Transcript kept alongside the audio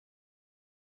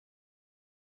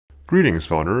Greetings,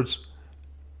 fellow nerds.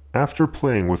 After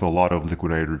playing with a lot of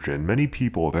liquid nitrogen, many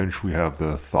people eventually have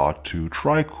the thought to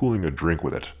try cooling a drink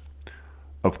with it.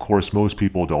 Of course, most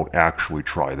people don't actually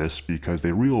try this because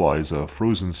they realize a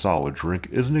frozen solid drink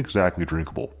isn't exactly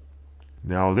drinkable.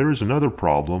 Now, there is another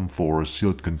problem for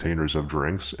sealed containers of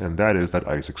drinks, and that is that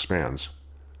ice expands.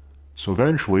 So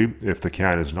eventually, if the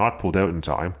can is not pulled out in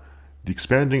time, the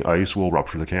expanding ice will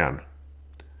rupture the can.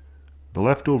 The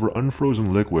leftover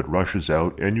unfrozen liquid rushes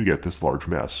out and you get this large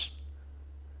mess.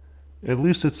 At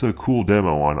least it's a cool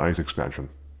demo on ice expansion.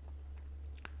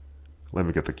 Let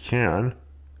me get the can.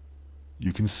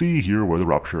 You can see here where the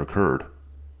rupture occurred.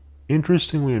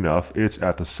 Interestingly enough, it's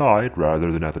at the side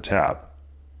rather than at the tab.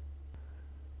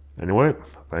 Anyway,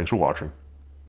 thanks for watching.